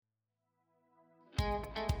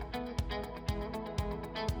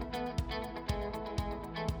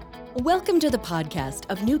Welcome to the podcast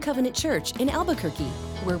of New Covenant Church in Albuquerque,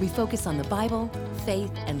 where we focus on the Bible,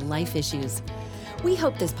 faith, and life issues. We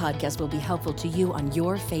hope this podcast will be helpful to you on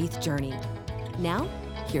your faith journey. Now,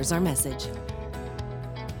 here's our message.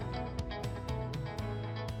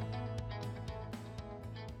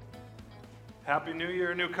 Happy New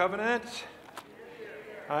Year, New Covenant.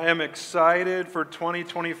 I am excited for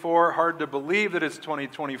 2024. Hard to believe that it's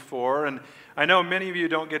 2024. And I know many of you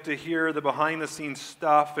don't get to hear the behind-the-scenes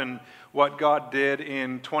stuff and what God did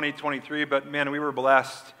in 2023, but man, we were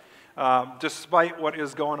blessed. Despite what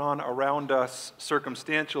is going on around us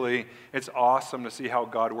circumstantially, it's awesome to see how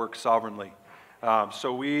God works sovereignly.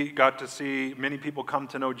 So we got to see many people come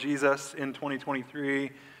to know Jesus in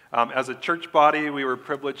 2023. As a church body, we were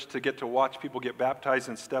privileged to get to watch people get baptized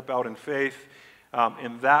and step out in faith.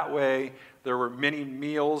 In that way, there were many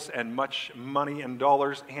meals and much money and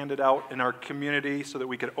dollars handed out in our community so that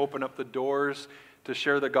we could open up the doors to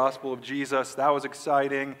share the gospel of Jesus. That was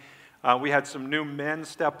exciting. We had some new men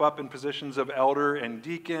step up in positions of elder and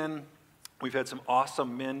deacon. We've had some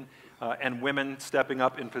awesome men and women stepping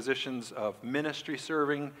up in positions of ministry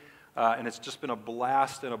serving. And it's just been a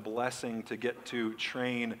blast and a blessing to get to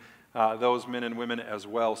train those men and women as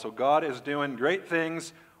well. So God is doing great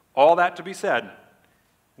things. All that to be said,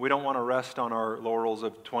 we don't want to rest on our laurels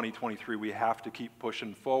of 2023. We have to keep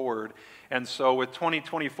pushing forward. And so with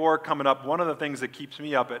 2024 coming up, one of the things that keeps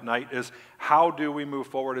me up at night is how do we move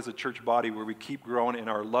forward as a church body where we keep growing in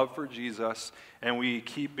our love for Jesus and we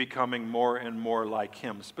keep becoming more and more like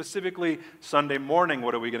Him. Specifically, Sunday morning,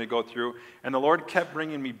 what are we going to go through? And the Lord kept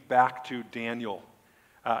bringing me back to Daniel.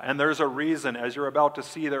 And there's a reason. As you're about to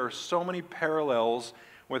see, there are so many parallels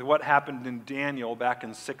with what happened in Daniel back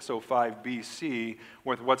in 605 BC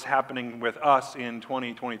with what's happening with us in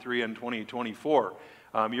 2023 and 2024.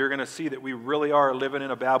 You're going to see that we really are living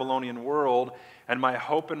in a Babylonian world, and my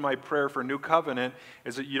hope and my prayer for New Covenant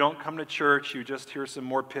is that you don't come to church, you just hear some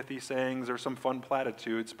more pithy sayings or some fun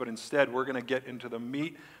platitudes, but instead we're going to get into the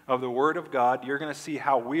meat of the Word of God. You're going to see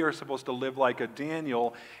how we are supposed to live like a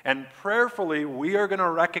Daniel, and prayerfully we are going to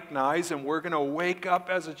recognize and we're going to wake up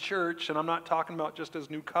as a church, and I'm not talking about just as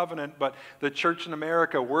New Covenant, but the church in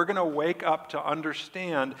America. We're going to wake up to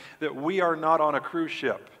understand that we are not on a cruise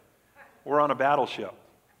ship. We're on a battleship.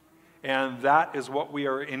 And that is what we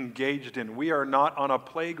are engaged in. We are not on a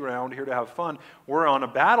playground here to have fun. We're on a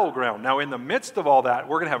battleground. Now, in the midst of all that,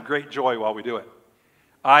 we're going to have great joy while we do it.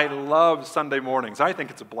 I love Sunday mornings. I think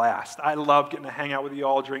it's a blast. I love getting to hang out with you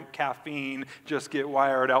all, drink caffeine, just get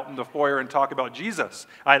wired out in the foyer and talk about Jesus.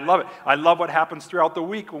 I love it. I love what happens throughout the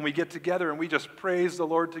week when we get together and we just praise the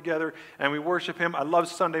Lord together and we worship Him. I love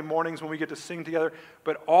Sunday mornings when we get to sing together.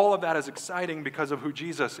 But all of that is exciting because of who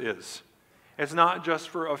Jesus is. It's not just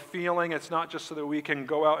for a feeling, it's not just so that we can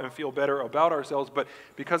go out and feel better about ourselves, but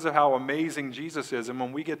because of how amazing Jesus is. And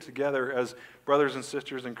when we get together as brothers and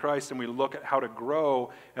sisters in Christ and we look at how to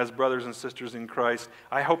grow as brothers and sisters in Christ,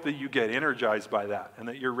 I hope that you get energized by that and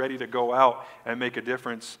that you're ready to go out and make a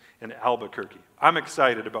difference in Albuquerque. I'm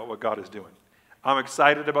excited about what God is doing. I'm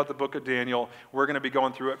excited about the book of Daniel. We're going to be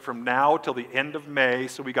going through it from now till the end of May.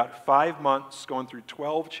 So we got 5 months going through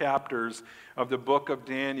 12 chapters of the book of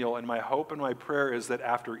Daniel. And my hope and my prayer is that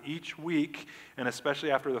after each week, and especially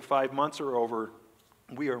after the 5 months are over,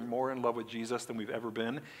 we are more in love with Jesus than we've ever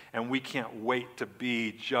been. And we can't wait to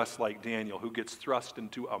be just like Daniel, who gets thrust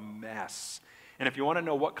into a mess. And if you want to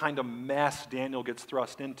know what kind of mess Daniel gets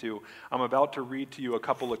thrust into, I'm about to read to you a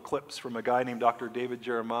couple of clips from a guy named Dr. David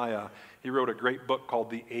Jeremiah. He wrote a great book called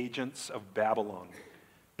The Agents of Babylon.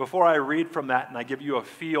 Before I read from that and I give you a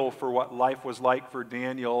feel for what life was like for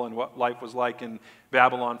Daniel and what life was like in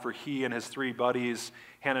Babylon for he and his 3 buddies,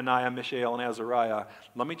 Hananiah, Mishael, and Azariah,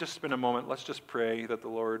 let me just spend a moment. Let's just pray that the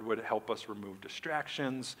Lord would help us remove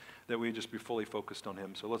distractions, that we just be fully focused on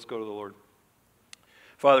Him. So let's go to the Lord.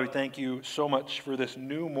 Father, we thank you so much for this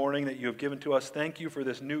new morning that you have given to us. Thank you for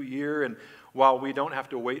this new year. And while we don't have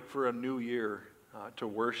to wait for a new year to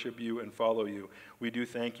worship you and follow you, we do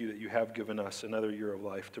thank you that you have given us another year of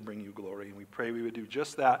life to bring you glory. And we pray we would do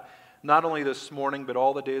just that, not only this morning, but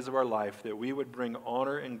all the days of our life, that we would bring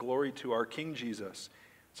honor and glory to our King Jesus.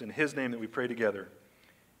 It's in His name that we pray together.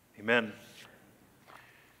 Amen.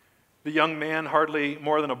 The young man, hardly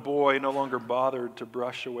more than a boy, no longer bothered to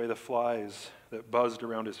brush away the flies that buzzed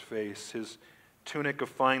around his face. His tunic of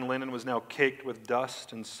fine linen was now caked with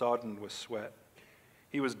dust and sodden with sweat.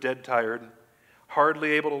 He was dead tired,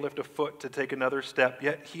 hardly able to lift a foot to take another step,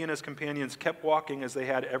 yet he and his companions kept walking as they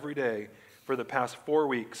had every day for the past 4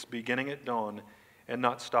 weeks, beginning at dawn and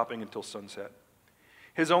not stopping until sunset.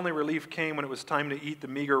 His only relief came when it was time to eat the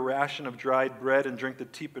meager ration of dried bread and drink the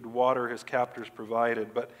tepid water his captors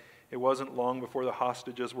provided. But it wasn't long before the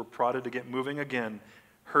hostages were prodded to get moving again,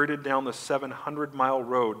 herded down the 700-mile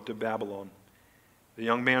road to Babylon. The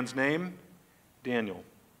young man's name? Daniel.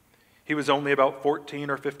 He was only about 14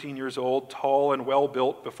 or 15 years old, tall and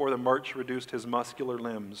well-built before the march reduced his muscular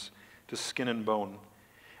limbs to skin and bone.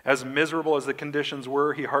 As miserable as the conditions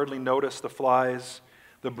were, he hardly noticed the flies,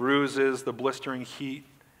 the bruises, the blistering heat,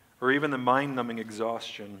 or even the mind-numbing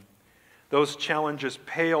exhaustion. Those challenges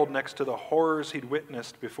paled next to the horrors he'd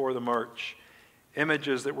witnessed before the march,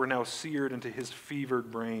 images that were now seared into his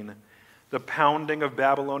fevered brain. The pounding of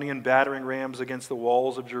Babylonian battering rams against the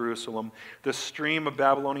walls of Jerusalem, the stream of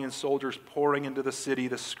Babylonian soldiers pouring into the city,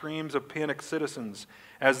 the screams of panicked citizens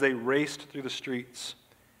as they raced through the streets.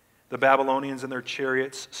 The Babylonians in their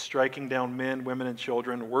chariots striking down men, women, and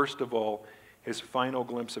children. Worst of all, his final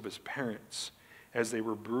glimpse of his parents as they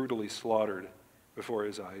were brutally slaughtered before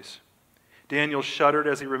his eyes. Daniel shuddered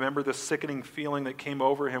as he remembered the sickening feeling that came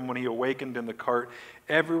over him when he awakened in the cart.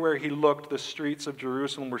 Everywhere he looked, the streets of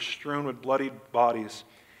Jerusalem were strewn with bloodied bodies.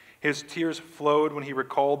 His tears flowed when he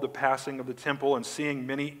recalled the passing of the temple and seeing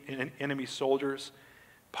many enemy soldiers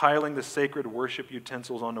piling the sacred worship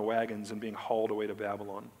utensils onto wagons and being hauled away to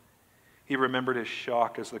Babylon. He remembered his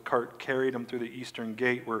shock as the cart carried him through the eastern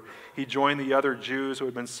gate where he joined the other Jews who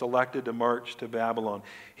had been selected to march to Babylon.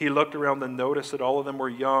 He looked around and noticed that all of them were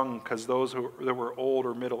young because those that were old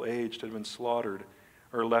or middle-aged had been slaughtered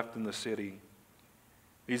or left in the city.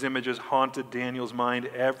 These images haunted Daniel's mind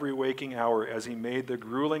every waking hour as he made the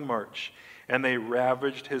grueling march, and they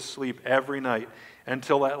ravaged his sleep every night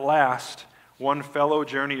until at last one fellow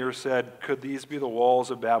journeyer said, "Could these be the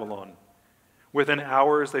walls of Babylon?" Within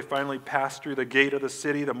hours, they finally passed through the gate of the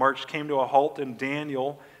city. The march came to a halt, and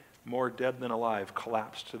Daniel, more dead than alive,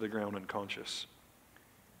 collapsed to the ground unconscious.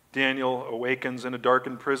 Daniel awakens in a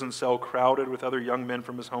darkened prison cell crowded with other young men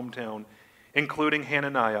from his hometown, including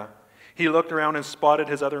Hananiah. He looked around and spotted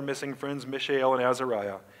his other missing friends, Mishael and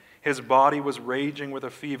Azariah. His body was raging with a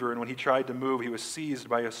fever, and when he tried to move, he was seized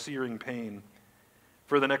by a searing pain.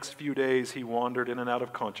 For the next few days, he wandered in and out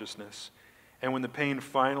of consciousness. And when the pain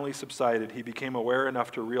finally subsided, he became aware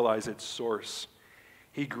enough to realize its source.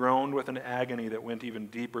 He groaned with an agony that went even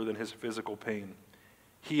deeper than his physical pain.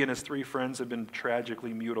 He and his 3 friends had been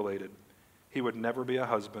tragically mutilated. He would never be a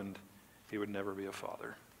husband. He would never be a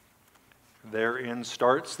father. Therein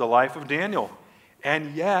starts the life of Daniel.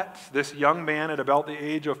 And yet, this young man at about the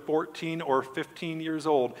age of 14 or 15 years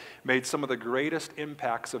old made some of the greatest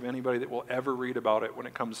impacts of anybody that will ever read about it when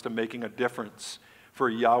it comes to making a difference for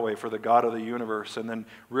Yahweh, for the God of the universe, and then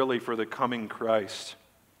really for the coming Christ.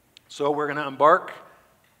 So we're going to embark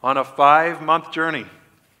on a 5-month journey.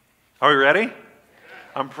 Are we ready?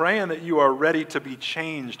 I'm praying that you are ready to be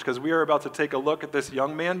changed, because we are about to take a look at this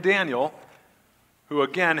young man, Daniel, who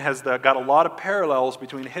again has got a lot of parallels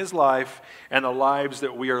between his life and the lives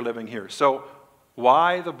that we are living here. So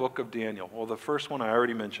why the book of Daniel? Well, the first one I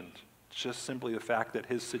already mentioned. It's just simply the fact that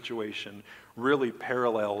his situation really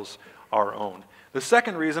parallels our own. The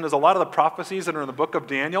second reason is a lot of the prophecies that are in the book of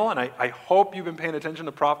Daniel, and I hope you've been paying attention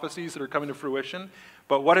to prophecies that are coming to fruition,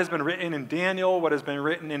 but what has been written in Daniel, what has been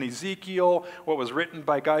written in Ezekiel, what was written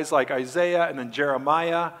by guys like Isaiah and then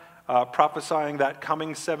Jeremiah, prophesying that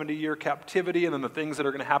coming 70-year captivity and then the things that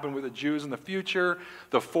are going to happen with the Jews in the future,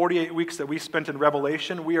 the 48 weeks that we spent in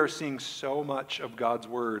Revelation, we are seeing so much of God's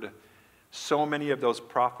word. So many of those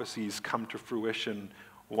prophecies come to fruition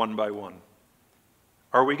one by one.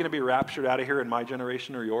 Are we going to be raptured out of here in my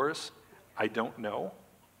generation or yours? I don't know,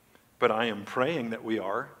 but I am praying that we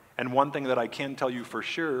are. And one thing that I can tell you for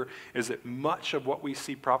sure is that much of what we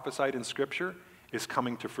see prophesied in Scripture is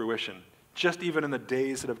coming to fruition, just even in the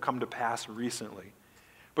days that have come to pass recently.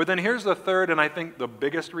 But then here's the third, and I think the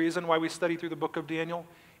biggest reason why we study through the book of Daniel.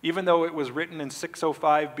 Even though it was written in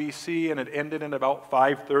 605 BC and it ended in about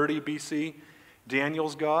 530 BC,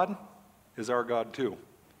 Daniel's God is our God too.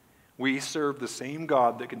 We serve the same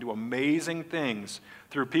God that can do amazing things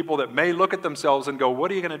through people that may look at themselves and go, what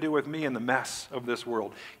are you going to do with me in the mess of this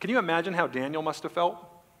world? Can you imagine how Daniel must have felt?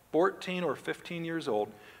 14 or 15 years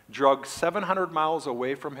old, drugged 700 miles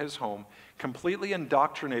away from his home, completely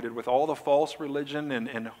indoctrinated with all the false religion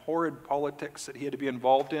and horrid politics that he had to be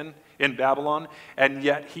involved in Babylon, and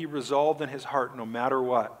yet he resolved in his heart, no matter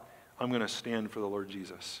what, I'm going to stand for the Lord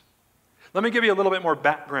Jesus. Let me give you a little bit more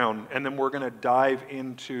background, and then we're going to dive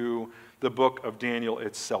into the book of Daniel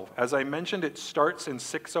itself. As I mentioned, it starts in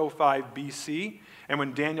 605 BC, and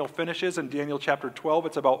when Daniel finishes in Daniel chapter 12,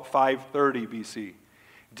 it's about 530 BC.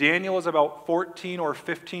 Daniel is about 14 or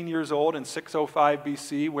 15 years old in 605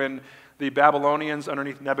 BC when The Babylonians,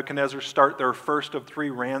 underneath Nebuchadnezzar, start their first of 3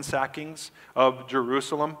 ransackings of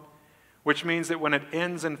Jerusalem, which means that when it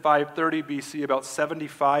ends in 530 BC, about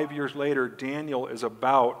 75 years later, Daniel is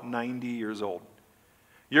about 90 years old.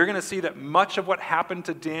 You're going to see that much of what happened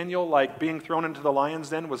to Daniel, like being thrown into the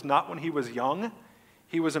lion's den, was not when he was young.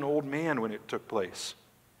 He was an old man when it took place.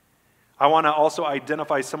 I want to also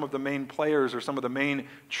identify some of the main players or some of the main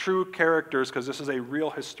true characters, because this is a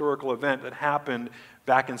real historical event that happened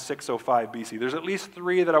back in 605 BC. There's at least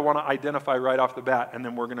 3 that I want to identify right off the bat, and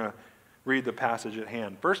then we're going to read the passage at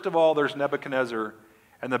hand. First of all, there's Nebuchadnezzar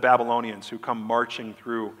and the Babylonians who come marching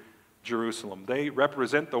through Jerusalem. They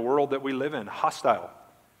represent the world that we live in, hostile.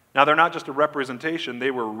 Now, they're not just a representation,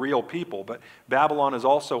 they were real people, but Babylon is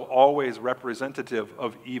also always representative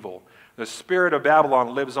of evil. The spirit of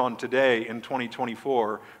Babylon lives on today in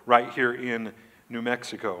 2024, right here in New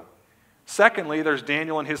Mexico. Secondly, there's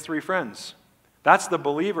Daniel and his 3 friends. That's the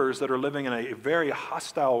believers that are living in a very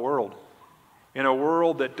hostile world, in a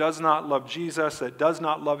world that does not love Jesus, that does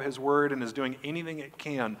not love his word, and is doing anything it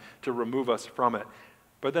can to remove us from it.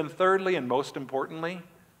 But then thirdly, and most importantly,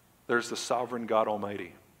 there's the sovereign God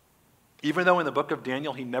Almighty. Even though in the book of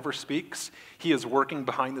Daniel he never speaks, he is working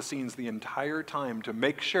behind the scenes the entire time to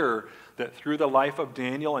make sure that through the life of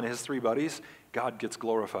Daniel and his 3 buddies, God gets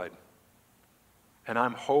glorified. And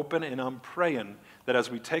I'm hoping and I'm praying that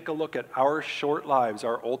as we take a look at our short lives,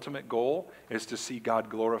 our ultimate goal is to see God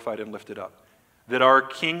glorified and lifted up. That our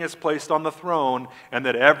King is placed on the throne and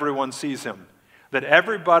that everyone sees him. That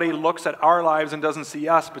everybody looks at our lives and doesn't see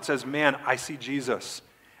us, but says, man, I see Jesus.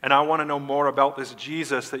 And I want to know more about this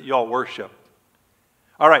Jesus that y'all worship.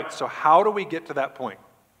 All right, so how do we get to that point?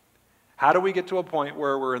 How do we get to a point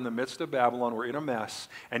where we're in the midst of Babylon, we're in a mess,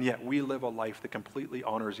 and yet we live a life that completely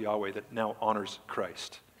honors Yahweh, that now honors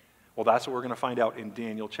Christ? Well, that's what we're going to find out in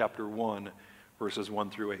Daniel chapter 1, verses 1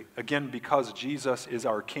 through 8. Again, because Jesus is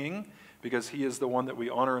our King, because he is the one that we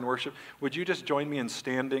honor and worship, would you just join me in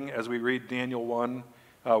standing as we read Daniel 1,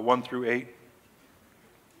 1 through 8?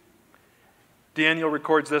 Daniel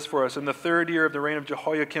records this for us. In the 3rd year of the reign of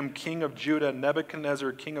Jehoiakim, king of Judah,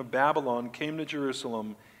 Nebuchadnezzar, king of Babylon, came to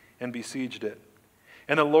Jerusalem and besieged it.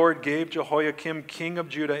 And the Lord gave Jehoiakim, king of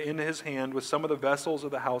Judah, into his hand with some of the vessels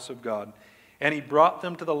of the house of God. And he brought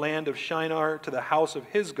them to the land of Shinar, to the house of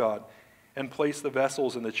his God, and placed the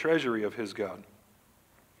vessels in the treasury of his God.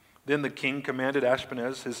 Then the king commanded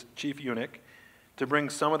Ashpenaz, his chief eunuch, to bring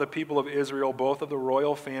some of the people of Israel, both of the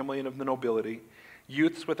royal family and of the nobility,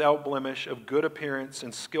 youths without blemish, of good appearance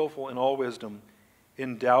and skillful in all wisdom,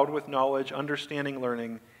 endowed with knowledge, understanding,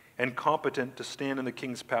 learning, and competent to stand in the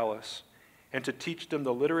king's palace, and to teach them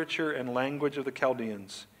the literature and language of the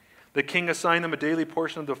Chaldeans. The king assigned them a daily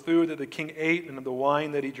portion of the food that the king ate and of the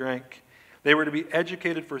wine that he drank. They were to be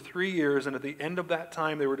educated for 3 years, and at the end of that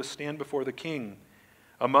time they were to stand before the king.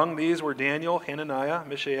 Among these were Daniel, Hananiah,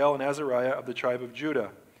 Mishael, and Azariah of the tribe of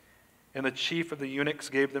Judah. And the chief of the eunuchs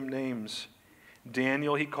gave them names.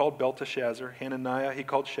 Daniel he called Belteshazzar, Hananiah he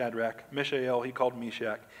called Shadrach, Mishael he called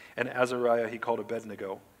Meshach, and Azariah he called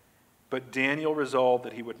Abednego. But Daniel resolved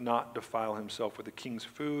that he would not defile himself with the king's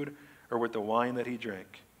food or with the wine that he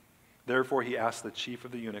drank. Therefore he asked the chief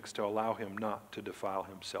of the eunuchs to allow him not to defile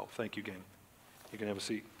himself. Thank you, gang. You can have a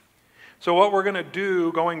seat. So what we're going to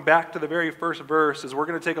do, going back to the very first verse, is we're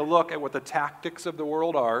going to take a look at what the tactics of the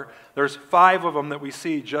world are. There's 5 of them that we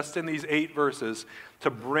see just in these 8 verses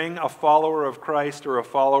to bring a follower of Christ or a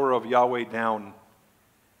follower of Yahweh down.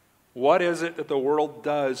 What is it that the world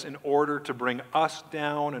does in order to bring us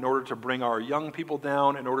down, in order to bring our young people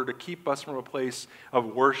down, in order to keep us from a place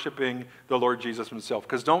of worshiping the Lord Jesus himself?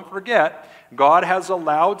 Because don't forget, God has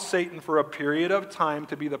allowed Satan for a period of time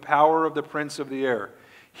to be the power of the prince of the air.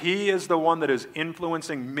 He is the one that is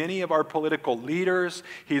influencing many of our political leaders.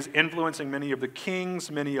 He's influencing many of the kings,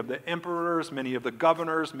 many of the emperors, many of the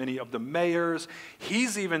governors, many of the mayors.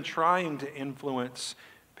 He's even trying to influence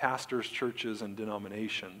pastors, churches, and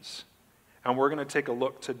denominations. And we're going to take a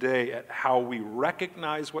look today at how we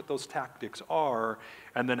recognize what those tactics are,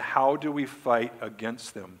 and then how do we fight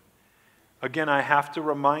against them. Again, I have to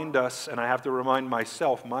remind us, and I have to remind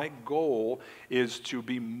myself, my goal is to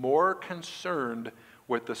be more concerned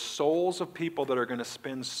with the souls of people that are going to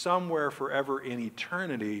spend somewhere forever in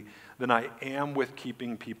eternity than I am with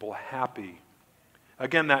keeping people happy.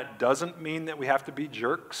 Again, that doesn't mean that we have to be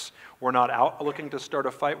jerks. We're not out looking to start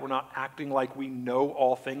a fight. We're not acting like we know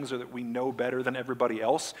all things or that we know better than everybody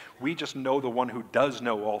else. We just know the one who does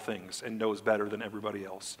know all things and knows better than everybody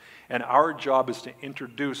else. And our job is to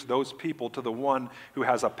introduce those people to the one who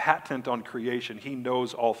has a patent on creation. He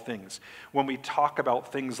knows all things. When we talk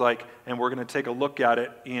about things like, and we're going to take a look at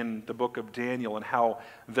it in the book of Daniel and how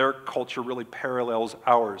their culture really parallels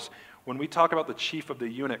ours. When we talk about the chief of the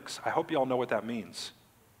eunuchs, I hope you all know what that means.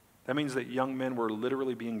 That means that young men were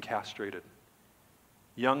literally being castrated.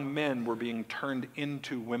 Young men were being turned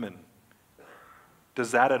into women.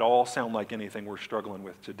 Does that at all sound like anything we're struggling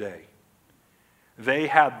with today? They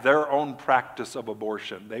had their own practice of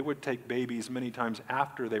abortion. They would take babies many times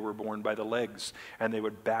after they were born by the legs, and they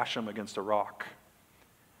would bash them against a rock.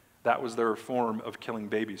 That was their form of killing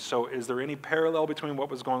babies. So is there any parallel between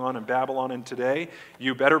what was going on in Babylon and today?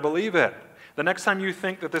 You better believe it. The next time you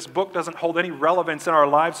think that this book doesn't hold any relevance in our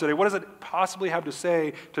lives today, what does it possibly have to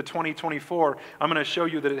say to 2024? I'm going to show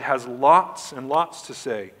you that it has lots and lots to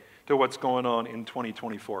say to what's going on in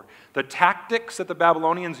 2024. The tactics that the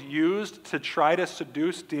Babylonians used to try to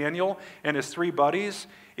seduce Daniel and his three buddies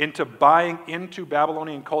into buying into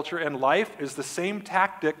Babylonian culture and life is the same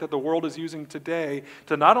tactic that the world is using today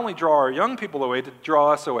to not only draw our young people away, to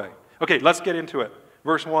draw us away. Okay, let's get into it.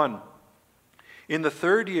 Verse 1. In the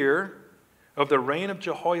 3rd year of the reign of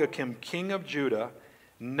Jehoiakim, king of Judah,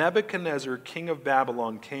 Nebuchadnezzar, king of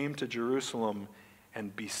Babylon, came to Jerusalem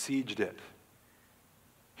and besieged it.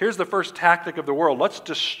 Here's the first tactic of the world. Let's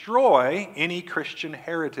destroy any Christian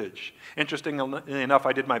heritage. Interestingly enough,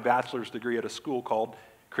 I did my bachelor's degree at a school called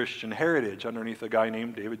Christian Heritage underneath a guy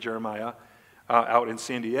named David Jeremiah out in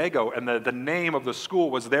San Diego. And the name of the school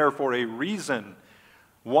was there for a reason.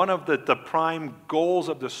 One of the prime goals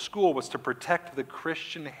of the school was to protect the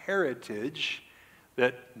Christian heritage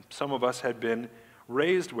that some of us had been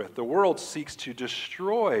raised with. The world seeks to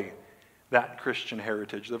destroy that Christian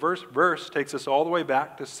heritage. The verse takes us all the way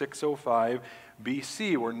back to 605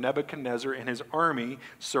 BC, where Nebuchadnezzar and his army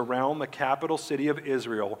surround the capital city of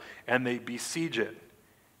Israel, and they besiege it.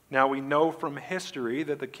 Now, we know from history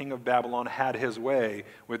that the king of Babylon had his way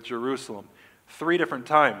with Jerusalem 3 different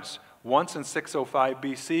times. Once in 605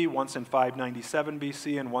 BC, once in 597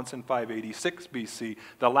 BC, and once in 586 BC.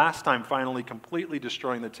 The last time finally completely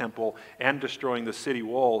destroying the temple and destroying the city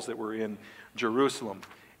walls that were in Jerusalem.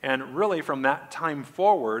 And really, from that time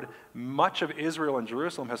forward, much of Israel and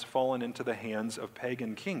Jerusalem has fallen into the hands of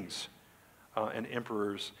pagan kings and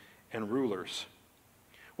emperors and rulers.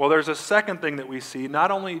 Well, there's a second thing that we see. Not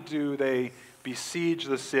only do they besiege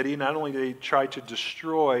the city, not only do they try to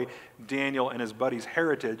destroy Daniel and his buddies'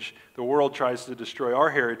 heritage, the world tries to destroy our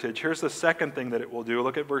heritage. Here's the second thing that it will do.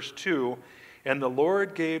 Look at verse 2. And the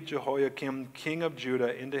Lord gave Jehoiakim, king of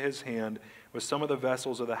Judah, into his hand with some of the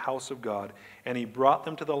vessels of the house of God, and he brought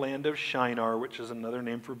them to the land of Shinar, which is another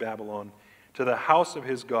name for Babylon, to the house of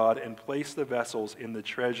his God, and placed the vessels in the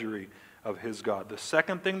treasury of his God. The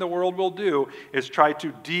second thing the world will do is try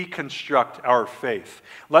to deconstruct our faith.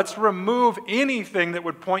 Let's remove anything that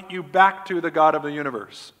would point you back to the God of the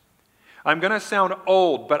universe. I'm going to sound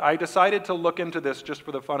old, but I decided to look into this just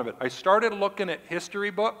for the fun of it. I started looking at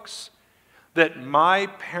history books that my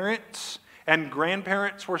parents and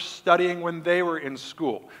grandparents were studying when they were in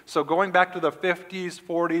school. So going back to the 50s,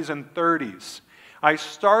 40s, and 30s, I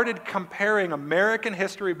started comparing American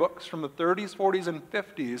history books from the 30s, 40s, and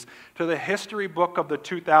 50s to the history book of the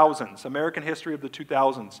 2000s, American history of the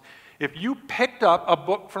 2000s. If you picked up a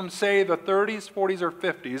book from, say, the 30s, 40s, or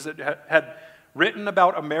 50s that had written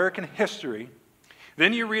about American history,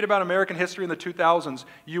 then you read about American history in the 2000s,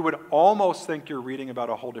 you would almost think you're reading about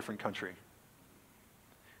a whole different country.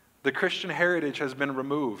 The Christian heritage has been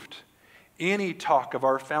removed. Any talk of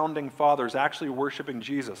our founding fathers actually worshiping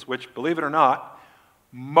Jesus, which, believe it or not,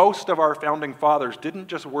 most of our founding fathers didn't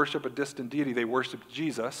just worship a distant deity, they worshiped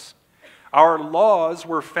Jesus. Our laws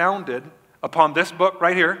were founded upon this book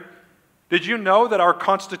right here. Did you know that our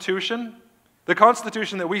Constitution, the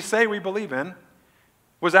Constitution that we say we believe in,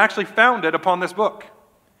 was actually founded upon this book?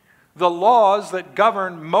 The laws that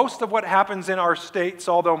govern most of what happens in our states,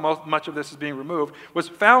 although much of this is being removed, was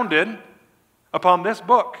founded upon this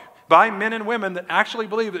book by men and women that actually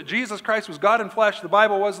believed that Jesus Christ was God in flesh, the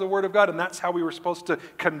Bible was the Word of God, and that's how we were supposed to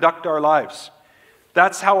conduct our lives.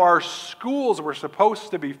 That's how our schools were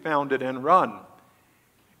supposed to be founded and run.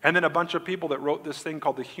 And then a bunch of people that wrote this thing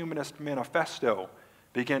called the Humanist Manifesto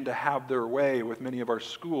began to have their way with many of our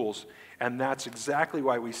schools. And that's exactly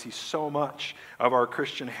why we see so much of our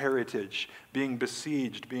Christian heritage being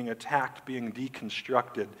besieged, being attacked, being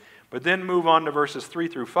deconstructed. But then move on to verses 3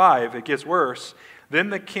 through 5. It gets worse. Then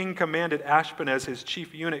the king commanded Ashpenaz, his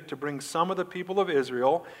chief eunuch, to bring some of the people of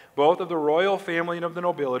Israel, both of the royal family and of the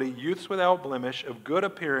nobility, youths without blemish, of good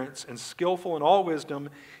appearance, and skillful in all wisdom,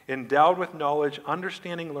 endowed with knowledge,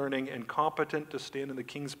 understanding, learning, and competent to stand in the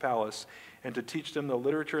king's palace, and to teach them the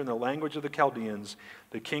literature and the language of the Chaldeans.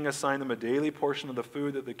 The king assigned them a daily portion of the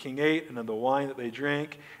food that the king ate and of the wine that they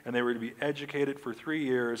drank, and they were to be educated for 3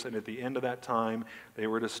 years, and at the end of that time, they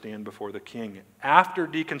were to stand before the king. After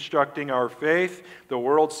deconstructing our faith, the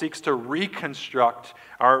world seeks to reconstruct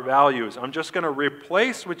our values. I'm just going to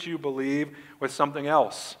replace what you believe with something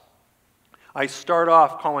else. I start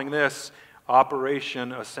off calling this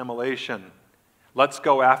Operation Assimilation. Let's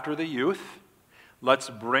go after the youth.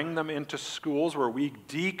 Let's bring them into schools where we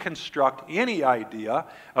deconstruct any idea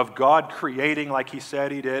of God creating like he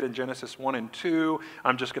said he did in Genesis 1 and 2.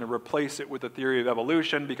 I'm just going to replace it with the theory of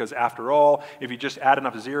evolution because after all, if you just add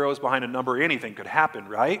enough zeros behind a number, anything could happen,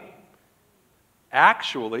 right?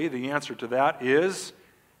 Actually, the answer to that is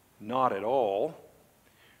not at all.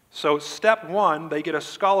 So step one, they get a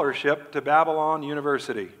scholarship to Babylon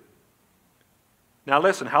University. Now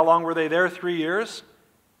listen, how long were they there? 3 years?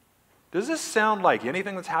 Does this sound like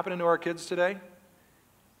anything that's happening to our kids today?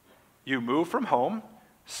 You move from home,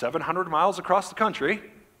 700 miles across the country,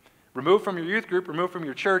 removed from your youth group, removed from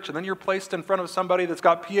your church, and then you're placed in front of somebody that's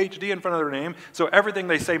got PhD in front of their name, so everything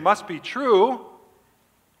they say must be true.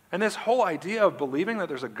 And this whole idea of believing that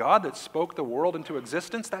there's a God that spoke the world into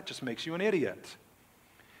existence, that just makes you an idiot.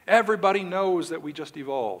 Everybody knows that we just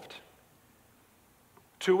evolved.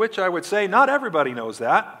 To which I would say, not everybody knows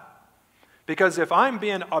that. Because if I'm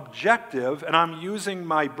being objective and I'm using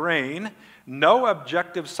my brain, no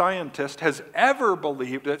objective scientist has ever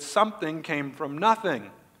believed that something came from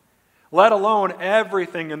nothing, let alone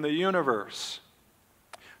everything in the universe.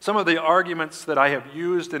 Some of the arguments that I have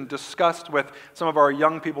used and discussed with some of our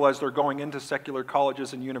young people as they're going into secular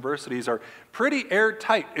colleges and universities are pretty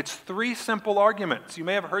airtight. It's 3 simple arguments. You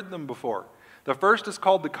may have heard them before. The first is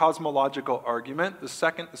called the cosmological argument. The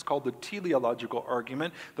second is called the teleological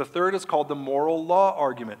argument. The third is called the moral law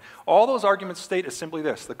argument. All those arguments state is simply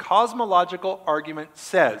this. The cosmological argument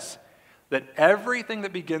says that everything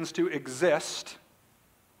that begins to exist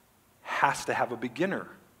has to have a beginner.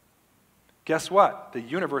 Guess what? The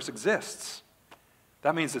universe exists.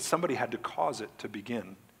 That means that somebody had to cause it to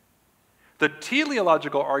begin. The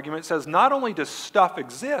teleological argument says not only does stuff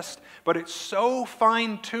exist, but it's so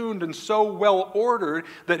fine-tuned and so well-ordered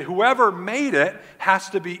that whoever made it has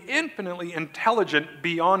to be infinitely intelligent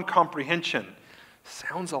beyond comprehension.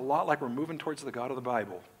 Sounds a lot like we're moving towards the God of the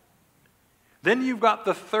Bible. Then you've got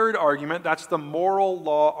the third argument, that's the moral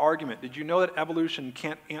law argument. Did you know that evolution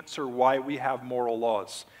can't answer why we have moral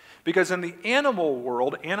laws? Because in the animal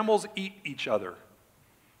world, animals eat each other.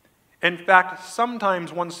 In fact,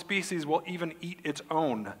 sometimes one species will even eat its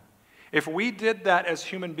own. If we did that as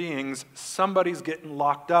human beings, somebody's getting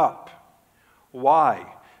locked up. Why?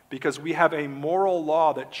 Because we have a moral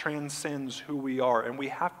law that transcends who we are. And we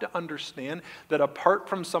have to understand that apart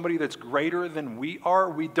from somebody that's greater than we are,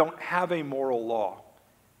 we don't have a moral law.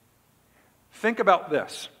 Think about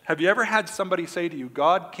this. Have you ever had somebody say to you,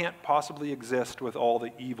 God can't possibly exist with all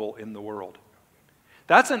the evil in the world?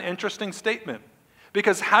 That's an interesting statement.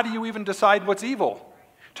 Because how do you even decide what's evil?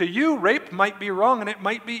 To you, rape might be wrong and it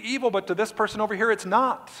might be evil, but to this person over here, it's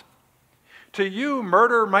not. To you,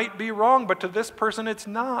 murder might be wrong, but to this person, it's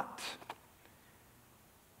not.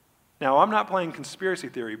 Now, I'm not playing conspiracy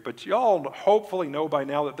theory, but y'all hopefully know by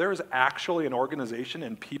now that there is actually an organization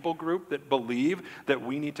and people group that believe that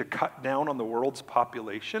we need to cut down on the world's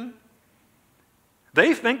population.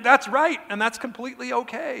 They think that's right, and that's completely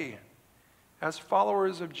okay. As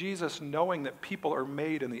followers of Jesus, knowing that people are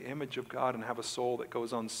made in the image of God and have a soul that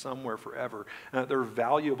goes on somewhere forever, and that they're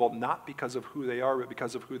valuable not because of who they are, but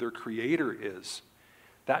because of who their Creator is,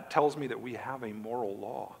 that tells me that we have a moral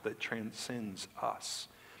law that transcends us.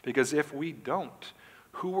 Because if we don't,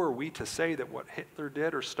 who are we to say that what Hitler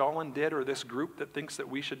did or Stalin did or this group that thinks that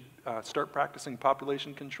we should start practicing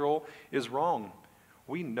population control is wrong?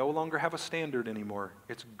 We no longer have a standard anymore.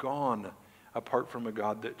 It's gone apart from a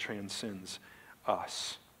God that transcends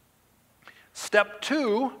us. Step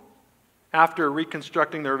 2, after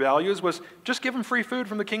reconstructing their values, was just give them free food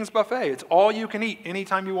from the king's buffet. It's all you can eat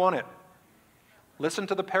anytime you want it. Listen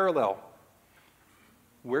to the parallel.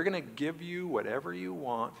 We're going to give you whatever you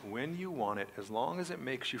want, when you want it, as long as it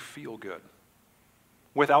makes you feel good,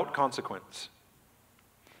 without consequence.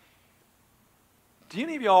 Do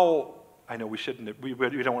any of y'all, I know we shouldn't, we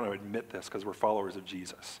don't want to admit this because we're followers of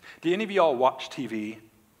Jesus. Do any of y'all watch TV?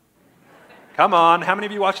 Come on, how many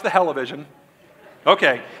of you watch the television?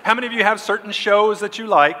 Okay, how many of you have certain shows that you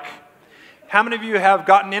like? How many of you have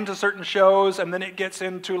gotten into certain shows and then it gets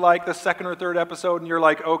into like the second or third episode and you're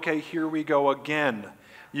like, okay, here we go again.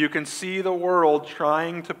 You can see the world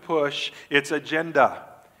trying to push its agenda.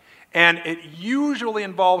 And it usually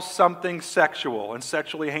involves something sexual and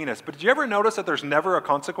sexually heinous. But did you ever notice that there's never a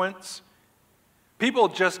consequence? People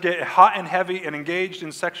just get hot and heavy and engaged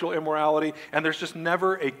in sexual immorality, and there's just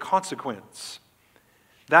never a consequence.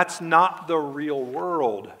 That's not the real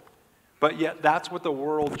world, but yet that's what the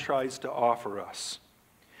world tries to offer us.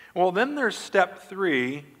 Well, then there's step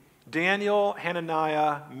 3. Daniel,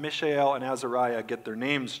 Hananiah, Mishael, and Azariah get their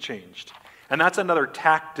names changed. And that's another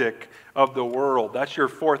tactic of the world. That's your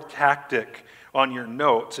 4th tactic on your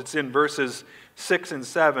notes. It's in verses 6 and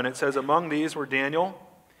 7. It says, among these were Daniel,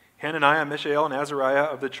 Hananiah, Mishael, and Azariah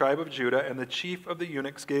of the tribe of Judah, and the chief of the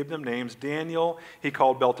eunuchs gave them names. Daniel he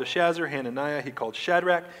called Belteshazzar, Hananiah he called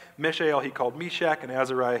Shadrach, Mishael he called Meshach, and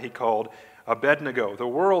Azariah he called Abednego. The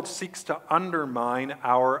world seeks to undermine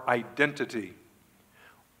our identity.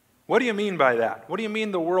 What do you mean by that? What do you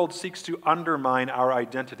mean the world seeks to undermine our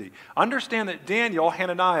identity? Understand that Daniel,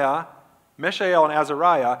 Hananiah, Mishael, and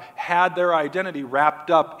Azariah had their identity wrapped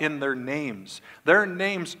up in their names. Their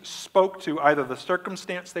names spoke to either the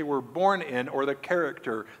circumstance they were born in or the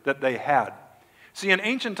character that they had. See, in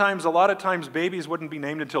ancient times, a lot of times babies wouldn't be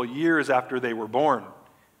named until years after they were born.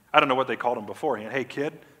 I don't know what they called them beforehand. Hey,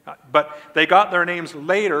 kid. But they got their names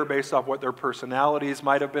later based off what their personalities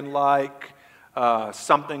might have been like,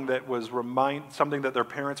 something that their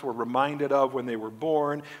parents were reminded of when they were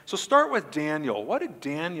born. So start with Daniel. What did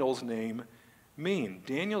Daniel's name mean?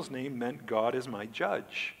 Daniel's name meant God is my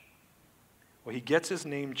judge. Well, he gets his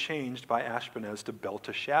name changed by Ashpenaz to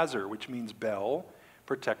Belteshazzar, which means Bel,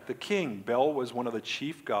 protect the king. Bel was one of the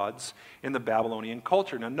chief gods in the Babylonian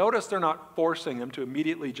culture. Now notice they're not forcing them to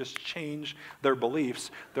immediately just change their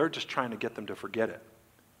beliefs. They're just trying to get them to forget it.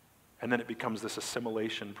 And then it becomes this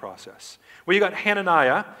assimilation process. Well, you got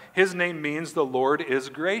Hananiah. His name means the Lord is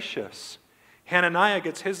gracious. Hananiah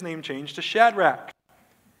gets his name changed to Shadrach,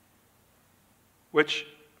 which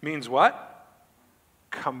means what?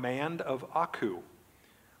 Command of Aku.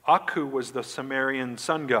 Aku was the Sumerian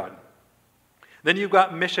sun god. Then you've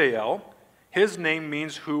got Mishael. His name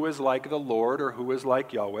means who is like the Lord, or who is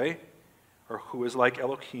like Yahweh, or who is like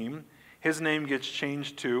Elohim. His name gets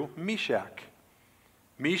changed to Meshach.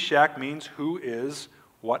 Meshach means who is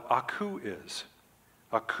what Aku is.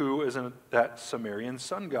 Aku is that Sumerian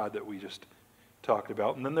sun god that we just talked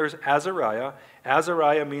about. And then there's Azariah.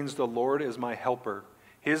 Azariah means the Lord is my helper.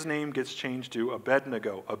 His name gets changed to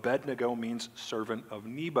Abednego. Abednego means servant of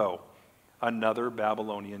Nebo, another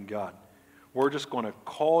Babylonian god. We're just going to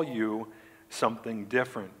call you something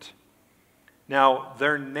different. Now,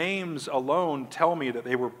 their names alone tell me that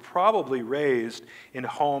they were probably raised in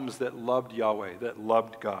homes that loved Yahweh, that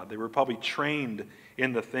loved God. They were probably trained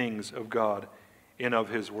in the things of God and of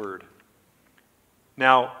His Word.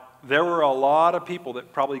 Now, there were a lot of people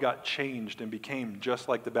that probably got changed and became just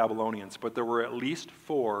like the Babylonians, but there were at least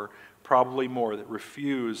 4, probably more, that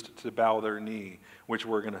refused to bow their knee, which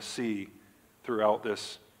we're going to see throughout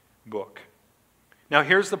this book. Now,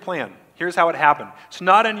 here's the plan. Here's how it happened. It's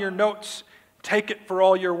not in your notes. Take it for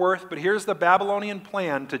all you're worth, but here's the Babylonian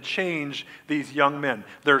plan to change these young men.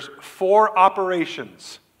 There's 4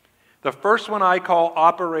 operations. The first one I call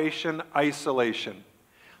Operation Isolation.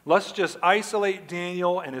 Let's just isolate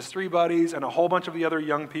Daniel and his 3 buddies and a whole bunch of the other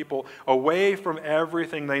young people away from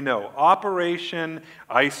everything they know. Operation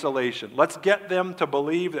Isolation. Let's get them to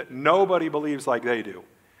believe that nobody believes like they do.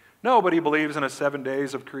 Nobody believes in a 7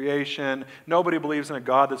 days of creation. Nobody believes in a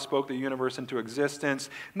God that spoke the universe into existence.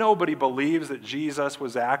 Nobody believes that Jesus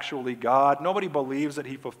was actually God. Nobody believes that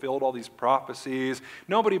He fulfilled all these prophecies.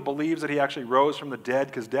 Nobody believes that He actually rose from the dead,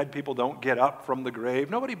 because dead people don't get up from the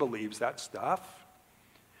grave. Nobody believes that stuff.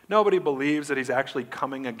 Nobody believes that He's actually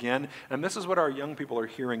coming again. And this is what our young people are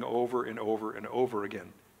hearing over and over and over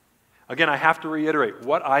again. Again, I have to reiterate,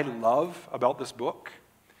 what I love about this book,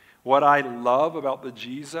 what I love about the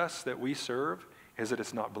Jesus that we serve, is that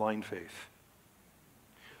it's not blind faith.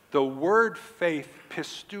 The word faith,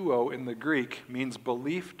 pistuo in the Greek, means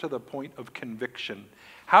belief to the point of conviction.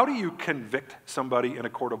 How do you convict somebody in a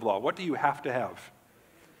court of law? What do you have to have?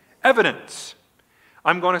 Evidence.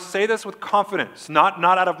 I'm going to say this with confidence, not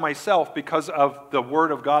out of myself because of the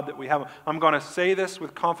Word of God that we have. I'm going to say this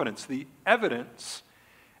with confidence. The evidence,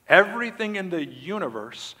 everything in the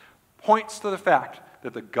universe points to the fact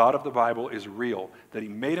that the God of the Bible is real, that he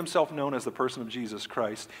made himself known as the person of Jesus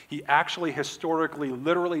Christ. He actually historically,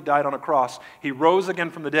 literally died on a cross. He rose again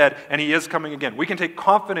from the dead, and he is coming again. We can take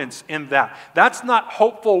confidence in that. That's not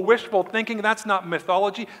hopeful, wishful thinking. That's not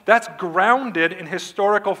mythology. That's grounded in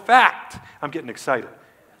historical fact. I'm getting excited.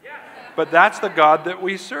 But that's the God that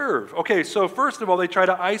we serve. Okay, so first of all, they try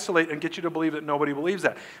to isolate and get you to believe that nobody believes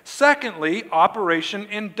that. Secondly, Operation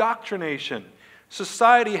Indoctrination.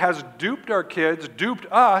 Society has duped our kids, duped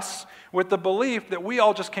us, with the belief that we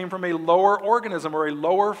all just came from a lower organism or a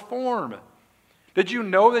lower form. Did you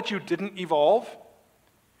know that you didn't evolve?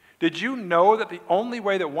 Did you know that the only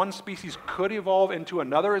way that one species could evolve into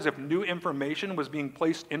another is if new information was being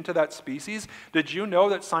placed into that species? Did you know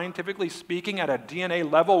that scientifically speaking, at a DNA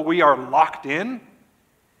level, we are locked in?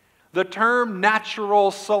 The term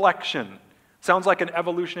natural selection sounds like an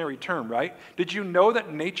evolutionary term, right? Did you know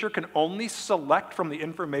that nature can only select from the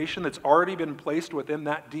information that's already been placed within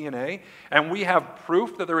that DNA? And we have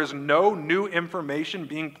proof that there is no new information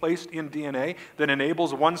being placed in DNA that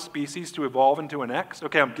enables one species to evolve into an X?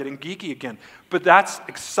 Okay, I'm getting geeky again. But that's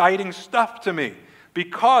exciting stuff to me,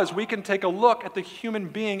 because we can take a look at the human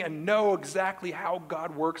being and know exactly how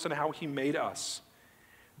God works and how he made us.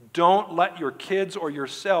 Don't let your kids or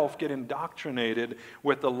yourself get indoctrinated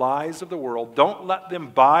with the lies of the world. Don't let them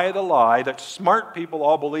buy the lie that smart people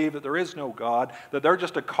all believe that there is no God, that they're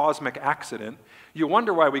just a cosmic accident. You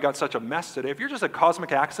wonder why we got such a mess today. If you're just a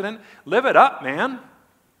cosmic accident, live it up, man.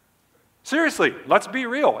 Seriously, let's be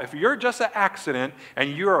real. If you're just an accident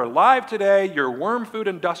and you're alive today, you're worm food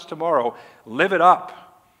and dust tomorrow, live it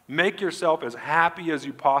up. Make yourself as happy as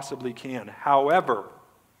you possibly can. However,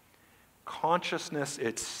 consciousness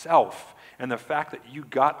itself and the fact that you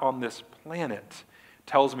got on this planet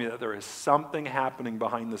tells me that there is something happening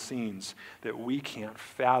behind the scenes that we can't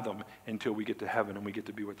fathom until we get to heaven and we get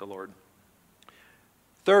to be with the Lord.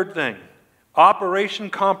 Third thing, Operation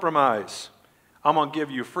Compromise. I'm going to give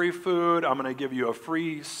you free food. I'm going to give you a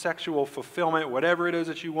free sexual fulfillment, whatever it is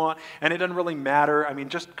that you want. And it doesn't really matter. I mean,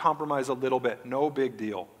 just compromise a little bit. No big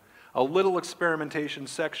deal. A little experimentation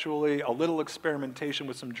sexually, a little experimentation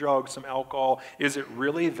with some drugs, some alcohol. Is it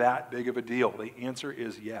really that big of a deal? The answer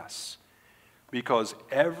is yes. Because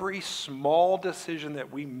every small decision that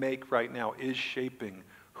we make right now is shaping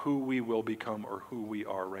who we will become or who we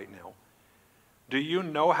are right now. Do you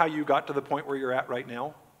know how you got to the point where you're at right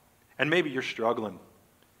now? And maybe you're struggling.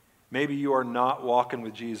 Maybe you are not walking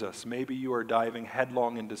with Jesus. Maybe you are diving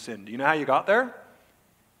headlong into sin. Do you know how you got there?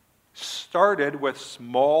 Started with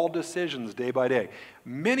small decisions day by day.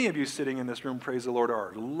 Many of you sitting in this room, praise the Lord,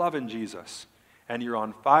 are loving Jesus. And you're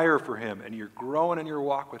on fire for him. And you're growing in your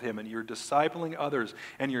walk with him. And you're discipling others.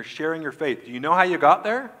 And you're sharing your faith. Do you know how you got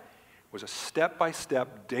there? It was a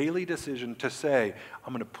step-by-step daily decision to say,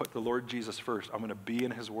 I'm going to put the Lord Jesus first. I'm going to be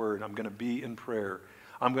in his word. I'm going to be in prayer.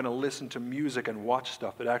 I'm going to listen to music and watch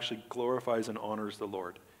stuff that actually glorifies and honors the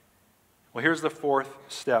Lord. Well, here's the fourth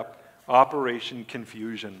step, Operation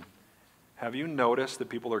Confusion. Have you noticed that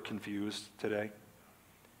people are confused today?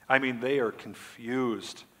 I mean, they are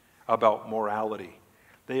confused about morality.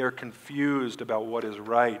 They are confused about what is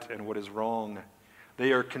right and what is wrong.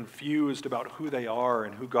 They are confused about who they are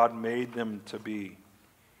and who God made them to be.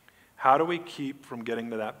 How do we keep from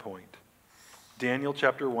getting to that point? Daniel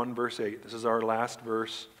chapter 1, verse 8. This is our last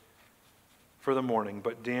verse for the morning.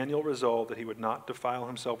 But Daniel resolved that he would not defile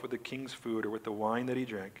himself with the king's food or with the wine that he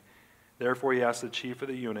drank. Therefore he asked the chief of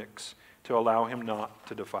the eunuchs to allow him not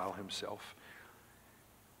to defile himself.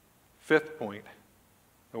 Fifth point,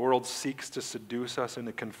 the world seeks to seduce us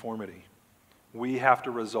into conformity. We have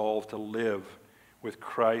to resolve to live with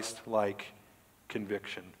Christ-like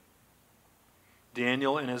conviction.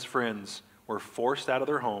 Daniel and his friends were forced out of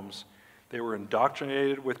their homes. They were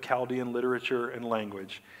indoctrinated with Chaldean literature and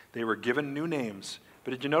language. They were given new names.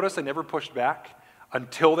 But did you notice they never pushed back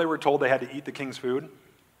until they were told they had to eat the king's food?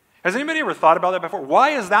 Has anybody ever thought about that before?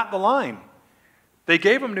 Why is that the line? They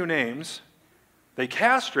gave them new names. They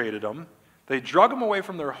castrated them. They drug them away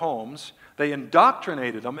from their homes. They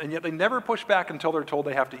indoctrinated them, and yet they never push back until they're told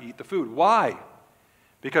they have to eat the food. Why?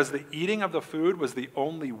 Because the eating of the food was the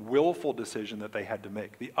only willful decision that they had to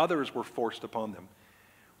make. The others were forced upon them.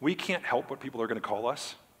 We can't help what people are going to call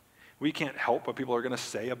us. We can't help what people are going to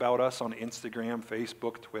say about us on Instagram,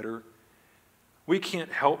 Facebook, Twitter. We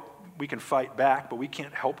can't help, we can fight back, but we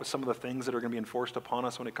can't help with some of the things that are going to be enforced upon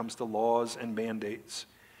us when it comes to laws and mandates.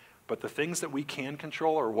 But the things that we can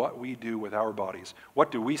control are what we do with our bodies.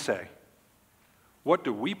 What do we say? What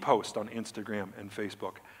do we post on Instagram and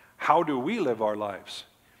Facebook? How do we live our lives?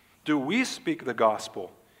 Do we speak the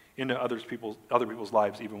gospel into other people's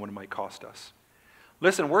lives even when it might cost us?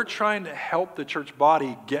 Listen, we're trying to help the church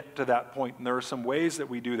body get to that point, and there are some ways that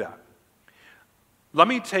we do that. Let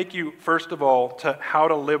me take you, first of all, to how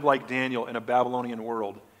to live like Daniel in a Babylonian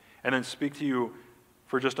world, and then speak to you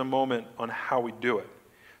for just a moment on how we do it.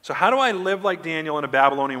 So how do I live like Daniel in a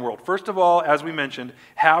Babylonian world? First of all, as we mentioned,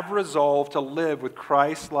 have resolve to live with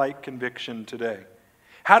Christ-like conviction today.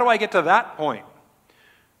 How do I get to that point?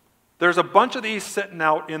 There's a bunch of these sitting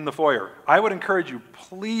out in the foyer. I would encourage you,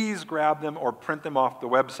 please grab them or print them off the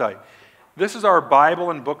website. This is our Bible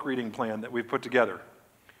and book reading plan that we've put together.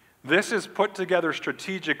 This is put together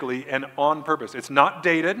strategically and on purpose. It's not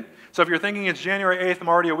dated. So if you're thinking it's January 8th, I'm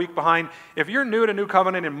already a week behind. If you're new to New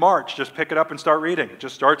Covenant in March, just pick it up and start reading. It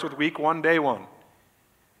just starts with week 1, day 1.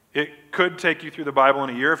 It could take you through the Bible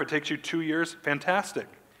in a year. If it takes you 2 years, fantastic.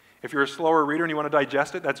 If you're a slower reader and you want to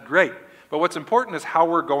digest it, that's great. But what's important is how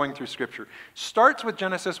we're going through Scripture. Starts with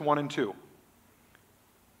Genesis 1 and 2.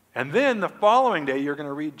 And then the following day, you're going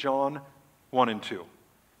to read John 1 and 2.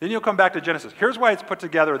 Then you'll come back to Genesis. Here's why it's put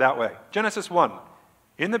together that way. Genesis 1.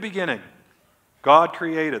 In the beginning, God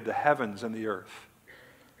created the heavens and the earth.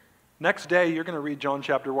 Next day, you're going to read John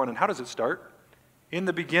chapter 1. And how does it start? In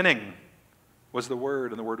the beginning was the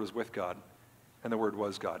Word, and the Word was with God, and the Word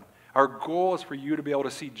was God. Our goal is for you to be able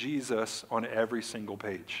to see Jesus on every single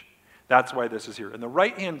page. That's why this is here. In the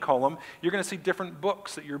right-hand column, you're going to see different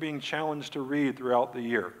books that you're being challenged to read throughout the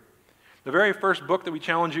year. The very first book that we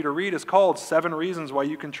challenge you to read is called 7 Reasons Why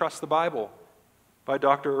You Can Trust the Bible by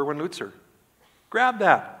Dr. Erwin Lutzer. Grab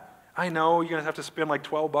that. I know you're going to have to spend like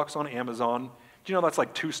 $12 on Amazon. Do you know that's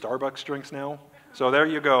like 2 Starbucks drinks now? So there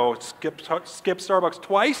you go. Skip Starbucks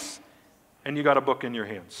twice, and you got a book in your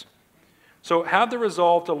hands. So have the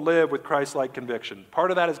resolve to live with Christ-like conviction.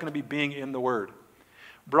 Part of that is going to be being in the Word.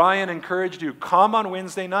 Brian encouraged you, come on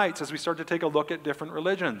Wednesday nights as we start to take a look at different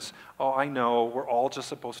religions. Oh, I know, we're all just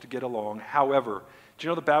supposed to get along. However, do you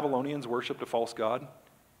know the Babylonians worshipped a false god?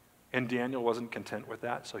 And Daniel wasn't content with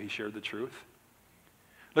that, so he shared the truth.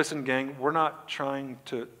 Listen, gang, we're not trying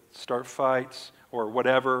to start fights or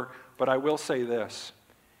whatever, but I will say this.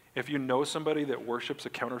 If you know somebody that worships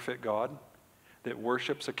a counterfeit God, that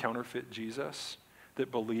worships a counterfeit Jesus,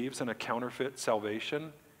 that believes in a counterfeit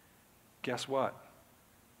salvation, guess what?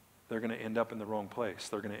 They're going to end up in the wrong place.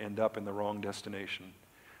 They're going to end up in the wrong destination.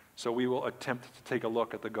 So we will attempt to take a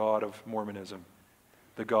look at the God of Mormonism,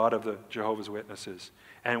 the God of the Jehovah's Witnesses,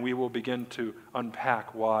 and we will begin to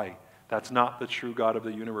unpack why that's not the true God of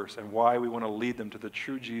the universe and why we want to lead them to the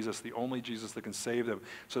true Jesus, the only Jesus that can save them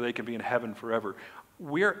so they can be in heaven forever.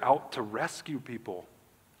 We're out to rescue people,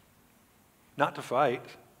 not to fight.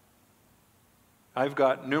 I've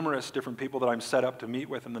got numerous different people that I'm set up to meet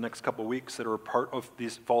with in the next couple of weeks that are a part of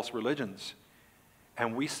these false religions.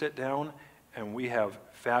 And we sit down and we have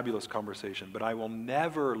fabulous conversation. But I will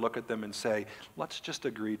never look at them and say, let's just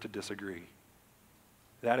agree to disagree.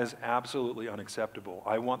 That is absolutely unacceptable.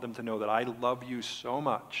 I want them to know that I love you so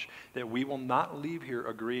much that we will not leave here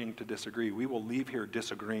agreeing to disagree. We will leave here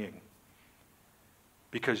disagreeing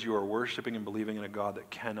because you are worshiping and believing in a God that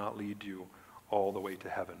cannot lead you all the way to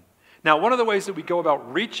heaven. Now, one of the ways that we go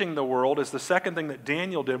about reaching the world is the second thing that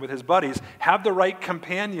Daniel did with his buddies. Have the right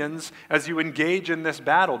companions as you engage in this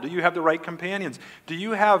battle. Do you have the right companions? Do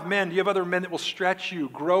you have men? Do you have other men that will stretch you,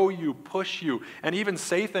 grow you, push you, and even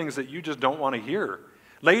say things that you just don't want to hear?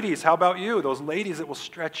 Ladies, how about you? Those ladies that will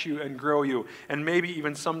stretch you and grow you, and maybe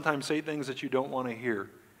even sometimes say things that you don't want to hear.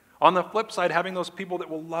 On the flip side, having those people that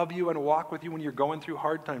will love you and walk with you when you're going through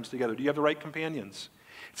hard times together. Do you have the right companions?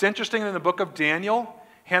 It's interesting in the book of Daniel,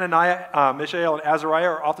 Hananiah, Mishael, and Azariah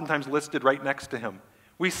are oftentimes listed right next to him.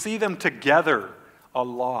 We see them together a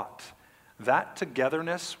lot. That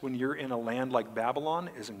togetherness when you're in a land like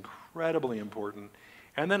Babylon is incredibly important.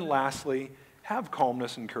 And then lastly, have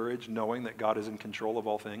calmness and courage knowing that God is in control of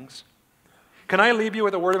all things. Can I leave you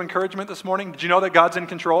with a word of encouragement this morning? Did you know that God's in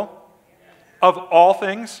control of all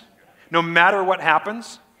things, no matter what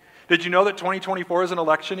happens? Did you know that 2024 is an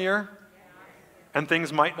election year and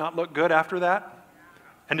things might not look good after that?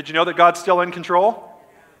 And did you know that God's still in control?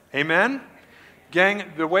 Amen?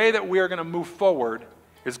 Gang, the way that we are going to move forward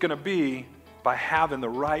is going to be by having the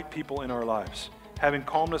right people in our lives, having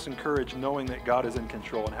calmness and courage, knowing that God is in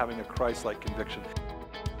control, and having a Christ-like conviction.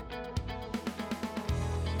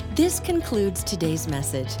 This concludes today's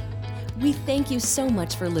message. We thank you so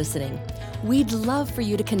much for listening. We'd love for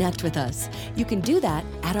you to connect with us. You can do that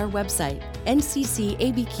at our website,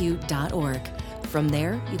 nccabq.org. From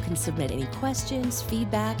there, you can submit any questions,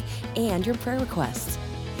 feedback, and your prayer requests.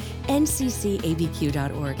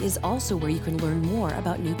 nccabq.org is also where you can learn more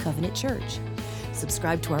about New Covenant Church.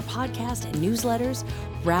 Subscribe to our podcast and newsletters,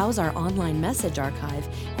 browse our online message archive,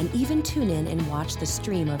 and even tune in and watch the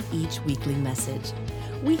stream of each weekly message.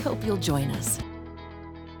 We hope you'll join us.